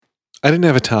I didn't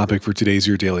have a topic for today's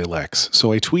Your Daily Lex,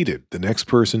 so I tweeted, the next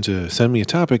person to send me a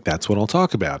topic, that's what I'll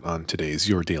talk about on today's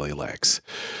Your Daily Lex.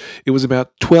 It was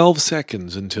about 12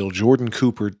 seconds until Jordan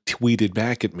Cooper tweeted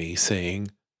back at me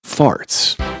saying,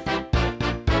 farts.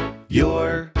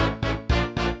 Your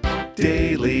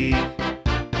Daily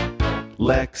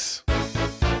Lex.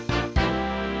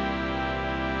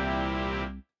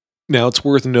 Now, it's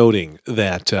worth noting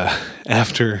that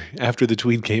after the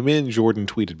tweet came in, Jordan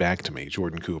tweeted back to me,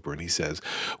 Jordan Cooper, and he says,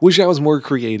 wish I was more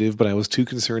creative, but I was too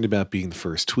concerned about being the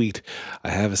first tweet. I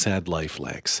have a sad life,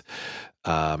 Lex.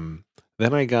 Then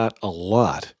I got a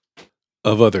lot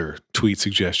of other tweet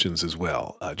suggestions as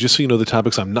well. Just so you know, the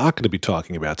topics I'm not going to be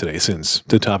talking about today, since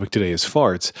the topic today is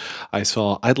farts, I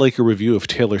saw I'd like a review of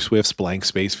Taylor Swift's Blank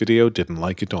Space video. Didn't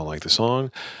like it, don't like the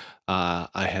song.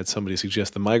 I had somebody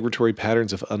suggest the migratory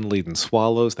patterns of unladen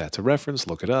swallows. That's a reference.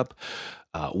 Look it up.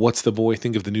 What's the boy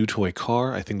think of the new toy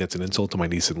car? I think that's an insult to my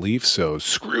niece and Leaf, so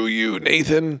screw you,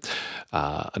 Nathan.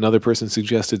 Another person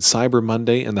suggested Cyber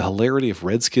Monday and the hilarity of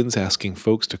Redskins asking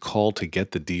folks to call to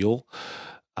get the deal.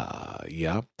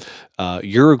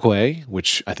 Uruguay,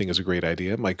 which I think is a great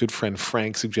idea. My good friend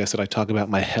Frank suggested I talk about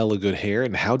my hella good hair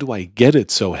and how do I get it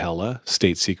so hella?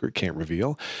 State secret, can't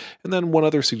reveal. And then one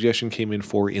other suggestion came in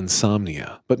for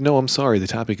insomnia. But no, I'm sorry, the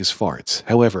topic is farts.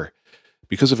 However,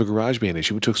 because of a GarageBand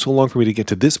issue, it took so long for me to get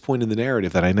to this point in the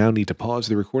narrative that I now need to pause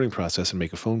the recording process and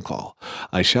make a phone call.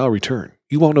 I shall return.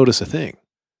 You won't notice a thing.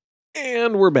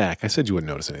 And we're back. I said you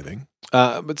wouldn't notice anything.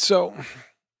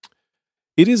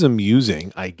 It is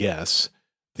amusing, I guess,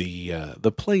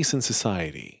 the place in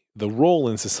society, the role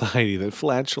in society that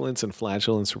flatulence and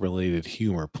flatulence-related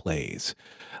humor plays.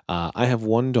 I have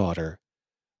one daughter.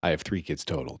 I have 3 kids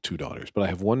total, 2 daughters, but I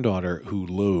have one daughter who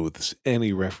loathes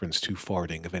any reference to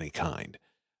farting of any kind.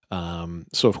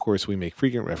 So, of course, we make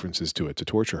frequent references to it to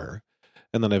torture her.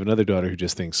 And then I have another daughter who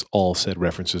just thinks all said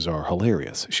references are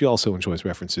hilarious. She also enjoys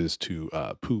references to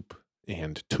poop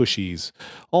and tushies,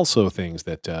 also things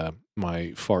that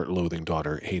my fart-loathing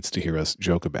daughter hates to hear us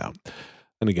joke about.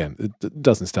 And again, it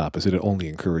doesn't stop us. It only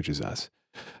encourages us.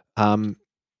 I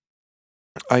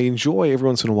enjoy every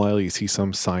once in a while you see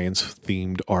some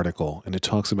science-themed article, and it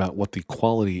talks about what the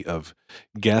quality of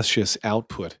gaseous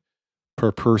output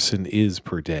per person is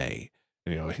per day.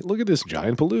 And, look at this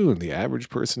giant balloon. The average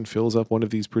person fills up one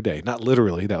of these per day. Not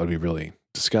literally. That would be really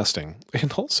disgusting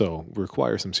and also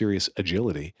require some serious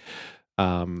agility.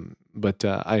 But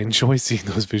I enjoy seeing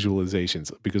those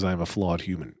visualizations because I'm a flawed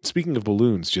human. Speaking of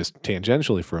balloons, just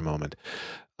tangentially for a moment,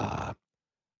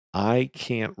 I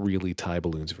can't really tie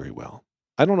balloons very well.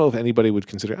 I don't know if anybody would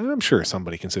consider, I'm sure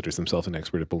somebody considers themselves an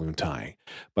expert at balloon tying,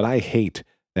 but I hate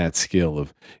that skill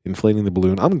of inflating the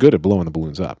balloon. I'm good at blowing the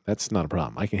balloons up. That's not a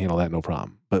problem. I can handle that, no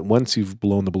problem. But once you've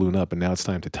blown the balloon up and now it's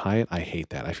time to tie it, I hate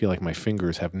that. I feel like my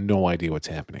fingers have no idea what's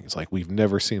happening. It's like we've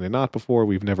never seen a knot before.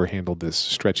 We've nenever handled this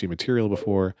stretchy material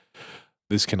before.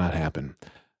 This cannot happen.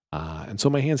 And so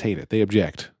my hands hate it. They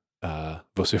object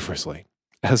vociferously,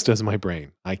 as does my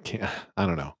brain. I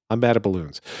don't know. I'm bad at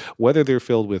balloons. Whether they're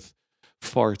filled with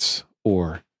farts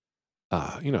or,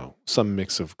 some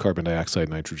mix of carbon dioxide,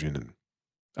 nitrogen, and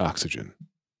oxygen.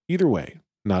 Either way,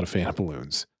 not a fan of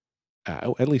balloons,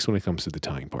 at least when it comes to the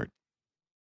tying part.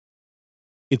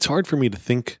 It's hard for me to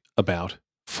think about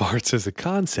farts as a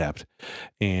concept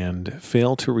and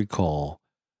fail to recall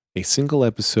a single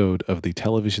episode of the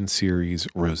television series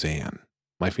Roseanne.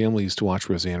 My family used to watch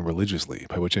Roseanne religiously,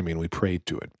 by which I mean we prayed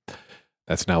to it.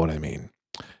 That's not what I mean.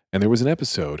 And there was an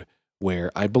episode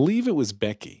where I believe it was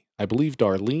Becky. I believe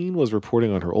Darlene was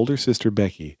reporting on her older sister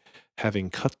Becky having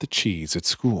cut the cheese at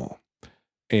school.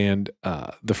 And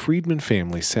the Friedman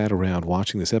family sat around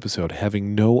watching this episode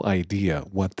having no idea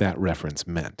what that reference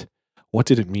meant. What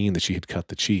did it mean that she had cut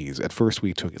the cheese? At first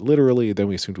we took it literally, then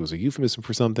we assumed it was a euphemism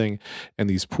for something, and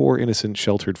these poor, innocent,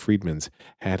 sheltered Friedmans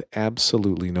had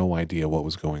absolutely no idea what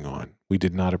was going on. We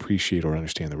did not appreciate or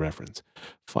understand the reference.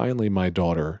 Finally, my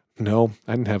daughter, no,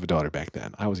 I didn't have a daughter back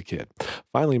then. I was a kid.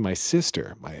 Finally, my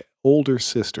sister, my older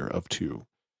sister of 2,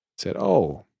 said,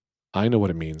 oh, I know what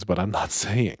it means, but I'm not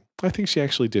saying. I think she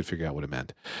actually did figure out what it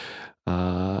meant.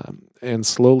 And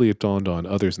slowly it dawned on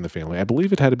others in the family. I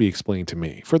believe it had to be explained to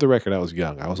me. For the record, I was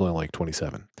young. I was only like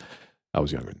 27. I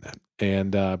was younger than that.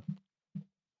 And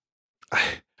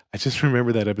I just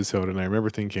remember that episode, and I remember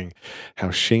thinking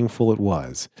how shameful it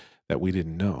was that we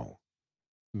didn't know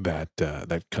that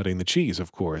that cutting the cheese,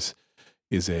 of course,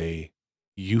 is a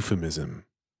euphemism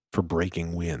for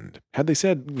breaking wind. Had they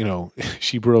said,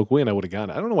 she broke wind, I would have gotten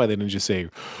it. I don't know why they didn't just say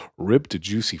ripped a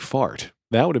juicy fart.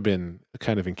 That would have been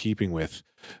kind of in keeping with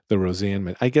the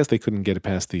Roseanne. I guess they couldn't get it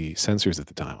past the censors at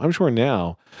the time. I'm sure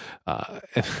now,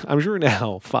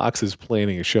 Fox is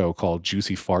planning a show called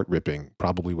Juicy Fart Ripping,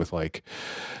 probably with like,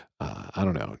 I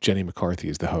don't know, Jenny McCarthy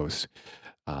is the host.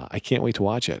 I can't wait to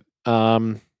watch it.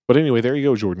 But anyway, there you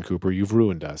go, Jordan Cooper. You've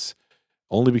ruined us.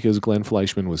 Only because Glenn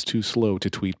Fleischman was too slow to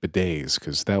tweet bidets,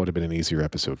 because that would have been an easier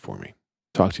episode for me.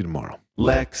 Talk to you tomorrow.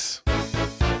 Lex.